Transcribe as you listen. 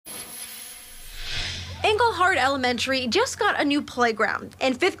Engelhard Elementary just got a new playground,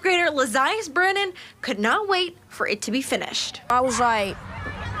 and 5th grader Lazias Brennan could not wait for it to be finished. I was like,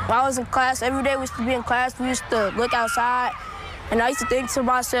 when I was in class, every day we used to be in class, we used to look outside, and I used to think to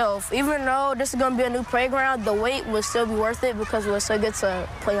myself, even though this is going to be a new playground, the wait would still be worth it because it was so good to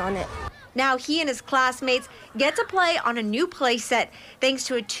play on it. Now he and his classmates get to play on a new play set thanks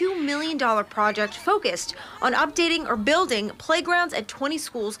to a $2 million project focused on updating or building playgrounds at 20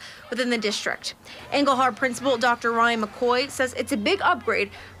 schools within the district. Engelhard principal Dr. Ryan McCoy says it's a big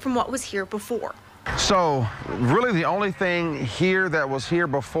upgrade from what was here before. So really the only thing here that was here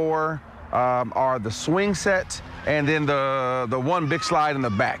before are the swing set and then the one big slide in the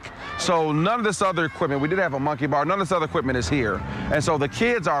back. So none of this other equipment, we did have a monkey bar, none of this other equipment is here. And so the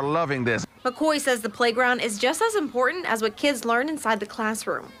kids are loving this. McCoy says the playground is just as important as what kids learn inside the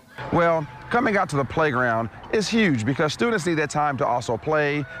classroom. Well, coming out to the playground is huge because students need that time to also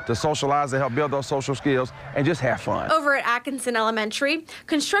play, to socialize, to help build those social skills, and just have fun. Over at Atkinson Elementary,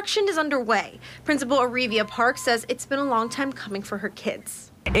 construction is underway. Principal Arevia Park says it's been a long time coming for her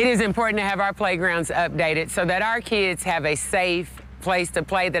kids. It is important to have our playgrounds updated so that our kids have a safe place to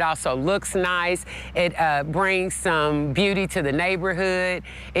play that also looks nice. It brings some beauty to the neighborhood.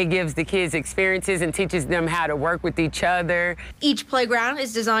 It gives the kids experiences and teaches them how to work with each other. Each playground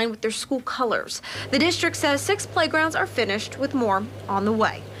is designed with their school colors. The district says 6 playgrounds are finished with more on the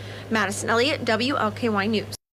way. Madison Elliott, WLKY News.